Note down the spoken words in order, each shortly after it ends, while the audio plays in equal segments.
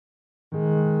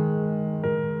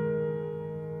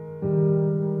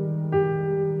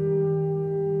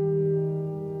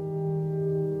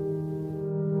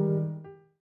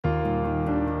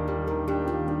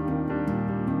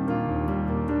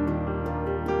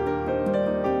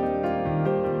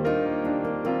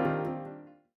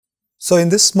So in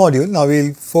this module, now we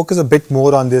will focus a bit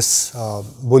more on this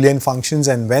Boolean functions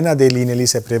and when are they linearly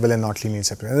separable and not linearly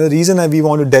separable. And the reason we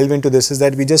want to delve into this is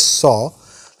that we just saw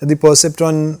that the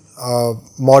perceptron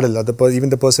model or even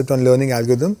the perceptron learning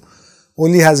algorithm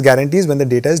only has guarantees when the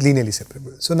data is linearly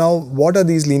separable. So now what are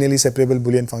these linearly separable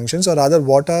Boolean functions, or rather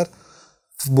what are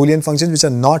Boolean functions which are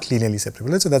not linearly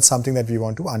separable? So that's something that we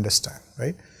want to understand,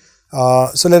 right?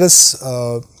 So let us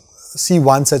see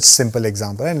one such simple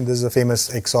example, and this is a famous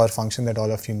XOR function that all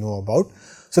of you know about.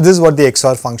 So this is what the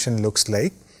XOR function looks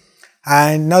like,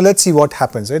 and now let's see what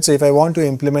happens, right? So if I want to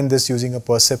implement this using a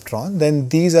perceptron, then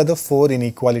these are the 4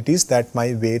 inequalities that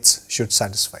my weights should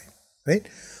satisfy, right?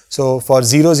 So for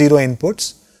 0, 0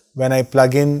 inputs, when I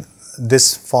plug in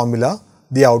this formula,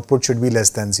 the output should be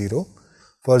less than 0.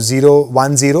 For 0,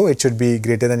 1, 0, it should be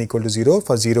greater than equal to 0.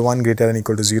 For 0, 1, greater than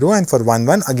equal to 0, and for 1,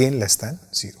 1, again less than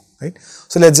 0. Right.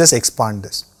 So let's just expand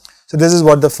this. So this is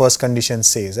what the first condition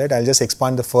says, right? I'll just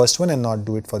expand the first one and not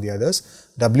do it for the others.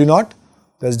 W0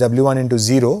 plus W1 into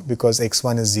 0 because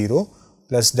x1 is 0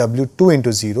 plus W2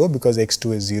 into 0 because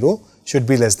x2 is 0 should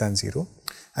be less than 0.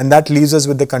 And that leaves us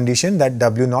with the condition that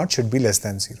W0 should be less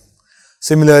than 0.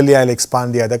 Similarly, I'll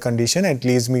expand the other condition and it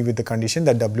leaves me with the condition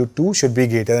that W2 should be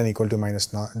greater than equal to minus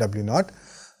W0.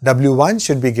 W1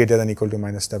 should be greater than equal to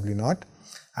minus W0.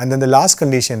 And then the last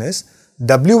condition is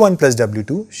W1 plus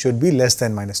W2 should be less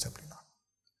than minus W0,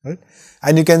 right?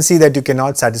 And you can see that you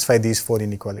cannot satisfy these 4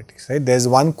 inequalities, right? There is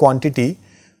one quantity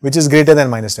which is greater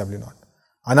than minus W0,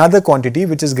 another quantity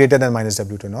which is greater than minus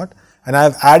W20, and I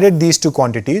have added these 2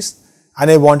 quantities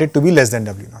and I want it to be less than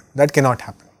W0. That cannot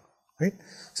happen, right?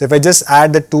 So if I just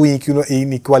add the 2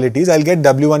 inequalities, I'll get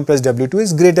W1 plus W2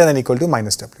 is greater than equal to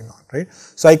minus W0, right?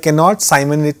 So I cannot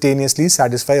simultaneously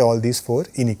satisfy all these 4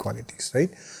 inequalities, right?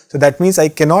 So that means I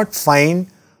cannot find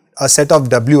a set of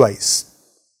Wi's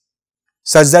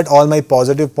such that all my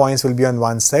positive points will be on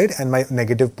one side and my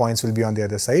negative points will be on the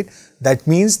other side. That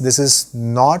means this is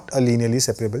not a linearly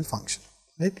separable function,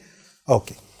 right?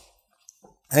 Okay.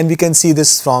 And we can see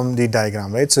this from the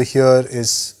diagram, right? So here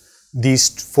is these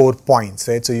 4 points,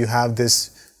 right? So you have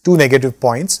this 2 negative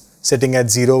points sitting at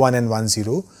 0, 1 and 1,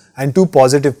 0 and 2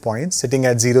 positive points sitting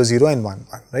at 0, 0 and 1,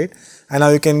 1, right? And now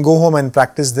you can go home and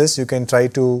practice this. You can try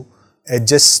to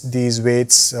adjust these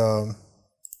weights W1,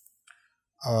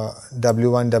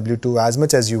 W2 as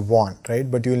much as you want, right?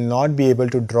 But you will not be able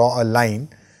to draw a line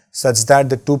such that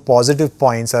the 2 positive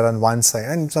points are on one side,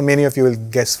 and so many of you will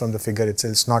guess from the figure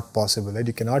itself it's not possible, right?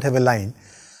 You cannot have a line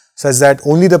such that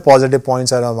only the positive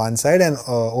points are on one side and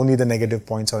only the negative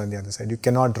points are on the other side. You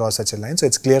cannot draw such a line. So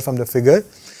it's clear from the figure.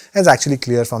 It's actually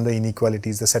clear from the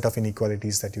inequalities, the set of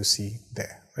inequalities that you see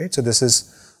there, right? So this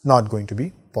is not going to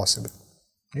be possible.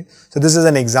 Okay? So this is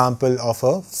an example of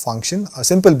a function, a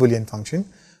simple Boolean function,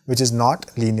 which is not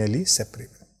linearly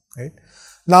separable, right?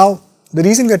 Now, the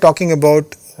reason we are talking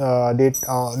about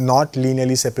not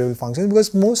linearly separable functions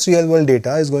because most real world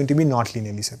data is going to be not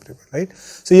linearly separable, right?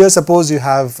 So here suppose you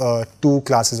have 2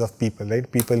 classes of people, right?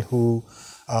 People who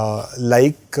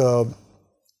like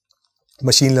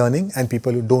machine learning and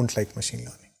people who don't like machine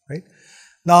learning, right?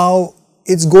 Now,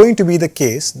 it's going to be the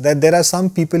case that there are some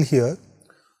people here,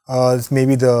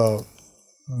 maybe the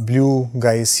blue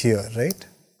guys here, right?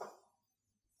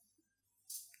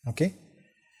 Okay.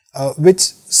 Which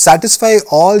satisfy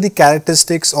all the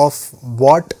characteristics of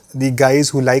what the guys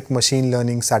who like machine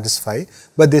learning satisfy,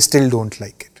 but they still don't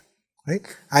like it, right?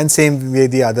 And same way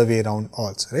the other way around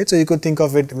also, right? So you could think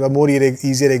of it, a more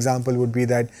easier example would be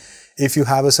that if you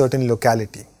have a certain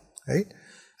locality, right?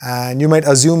 And you might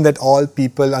assume that all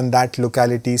people on that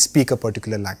locality speak a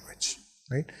particular language,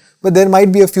 right? But there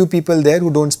might be a few people there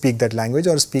who don't speak that language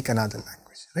or speak another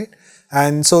language, right?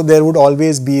 And so there would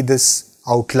always be this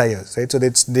outliers, right? So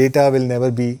its data will never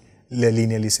be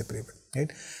linearly separable,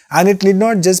 right? And it need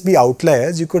not just be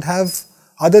outliers, you could have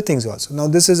other things also. Now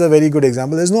this is a very good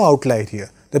example, there is no outlier here.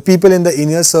 The people in the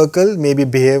inner circle maybe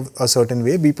behave a certain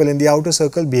way, people in the outer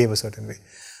circle behave a certain way.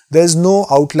 There is no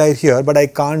outlier here, but I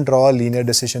can't draw a linear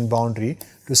decision boundary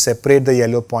to separate the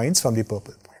yellow points from the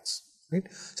purple points, right?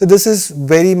 So this is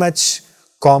very much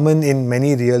common in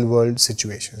many real world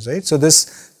situations, right? So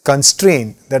this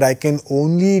constraint that I can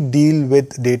only deal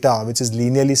with data which is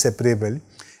linearly separable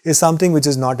is something which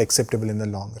is not acceptable in the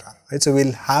long run, right? So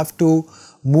we'll have to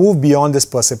move beyond this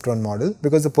perceptron model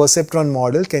because the perceptron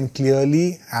model can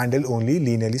clearly handle only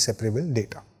linearly separable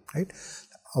data, right?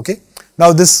 Okay.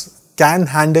 Now this can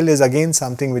handle is again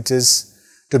something which is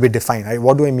to be defined, right?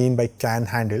 What do I mean by can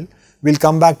handle? We'll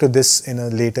come back to this in a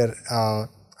later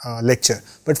lecture,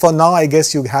 but for now I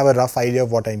guess you have a rough idea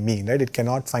of what I mean, right? It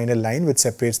cannot find a line which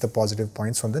separates the positive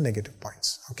points from the negative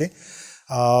points, okay?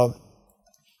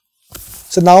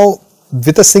 So now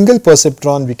with a single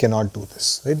perceptron we cannot do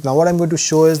this, right? Now what I am going to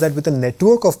show is that with a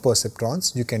network of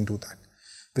perceptrons you can do that.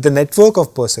 With a network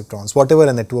of perceptrons, whatever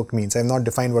a network means, I have not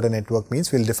defined what a network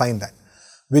means, we will define that.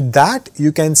 With that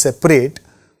you can separate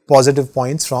positive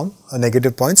points from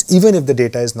negative points even if the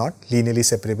data is not linearly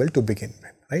separable to begin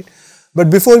with, right? But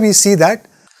before we see that,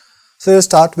 so let's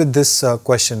start with this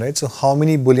question, right? So how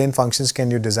many Boolean functions can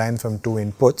you design from two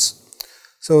inputs?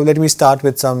 So let me start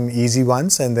with some easy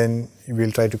ones and then we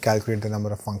will try to calculate the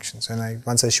number of functions, and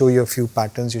once I show you a few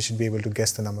patterns you should be able to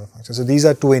guess the number of functions. So these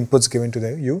are two inputs given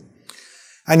to you,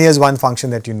 and here's one function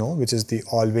that you know, which is the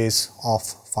always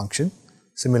off function.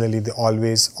 Similarly the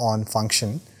always on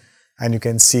function, and you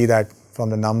can see that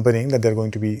from the numbering that there are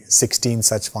going to be 16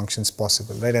 such functions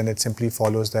possible, right? And it simply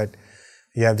follows that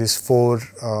you have these 4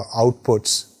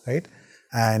 outputs, right?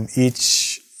 And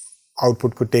each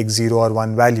output could take 0 or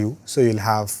 1 value, so you'll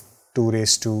have 2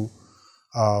 raised to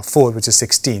 4, which is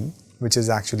 16, which is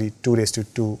actually 2 raised to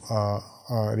 2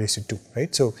 raised to 2,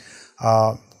 right? So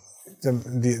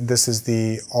this is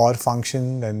the OR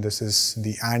function, then this is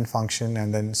the AND function,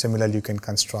 and then similarly you can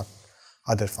construct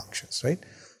other functions, right?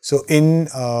 So in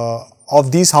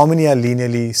of these, how many are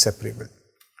linearly separable?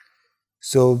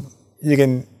 So you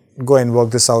can go and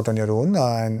work this out on your own,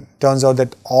 and turns out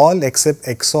that all except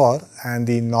XOR and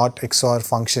the not XOR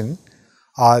function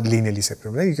are linearly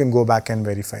separable, right? You can go back and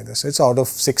verify this. So it's out of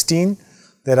 16,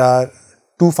 there are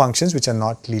 2 functions which are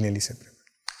not linearly separable.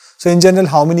 So in general,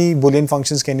 how many Boolean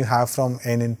functions can you have from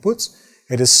n inputs?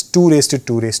 It is 2 raised to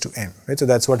 2 raised to n, right? So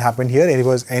that's what happened here. It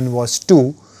was n was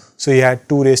 2, so you had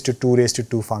 2 raised to 2 raised to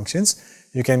 2 functions.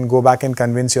 You can go back and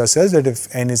convince yourselves that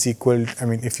if n is equal,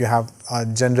 if you have a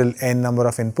general n number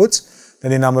of inputs,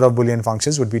 then the number of Boolean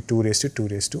functions would be 2 raised to 2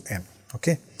 raised to n,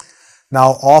 okay?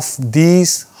 Now of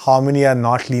these, how many are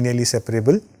not linearly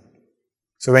separable?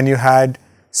 So when you had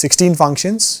 16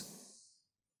 functions,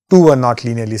 2 are not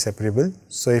linearly separable.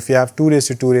 So if you have 2 raised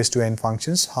to 2 raised to n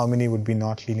functions, how many would be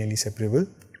not linearly separable?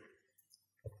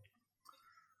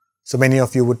 So many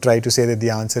of you would try to say that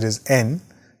the answer is n.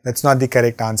 That's not the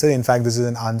correct answer. In fact, this is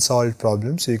an unsolved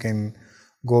problem, so you can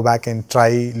go back and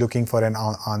try looking for an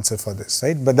answer for this,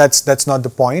 right? But that's not the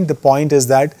point. The point is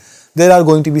that there are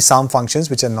going to be some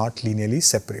functions which are not linearly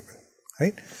separable,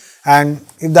 right? And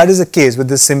if that is the case with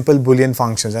the simple Boolean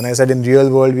functions, and I said in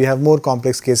real world we have more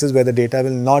complex cases where the data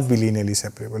will not be linearly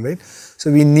separable, right?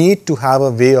 So we need to have a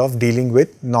way of dealing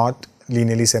with not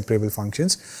linearly separable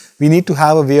functions. We need to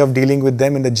have a way of dealing with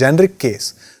them in the generic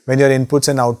case when your inputs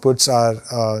and outputs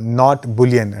are not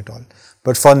Boolean at all.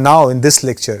 But for now in this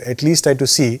lecture, at least try to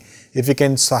see if we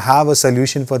can have a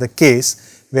solution for the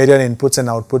case where your inputs and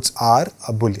outputs are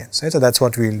Booleans, right? So that's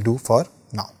what we will do for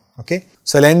now, okay?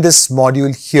 So I'll end this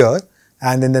module here,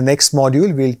 and in the next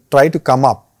module we'll try to come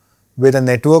up with a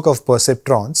network of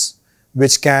perceptrons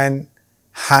which can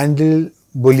handle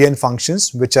Boolean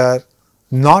functions which are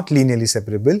not linearly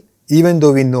separable, even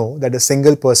though we know that a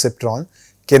single perceptron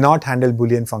cannot handle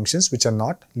Boolean functions which are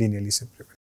not linearly separable.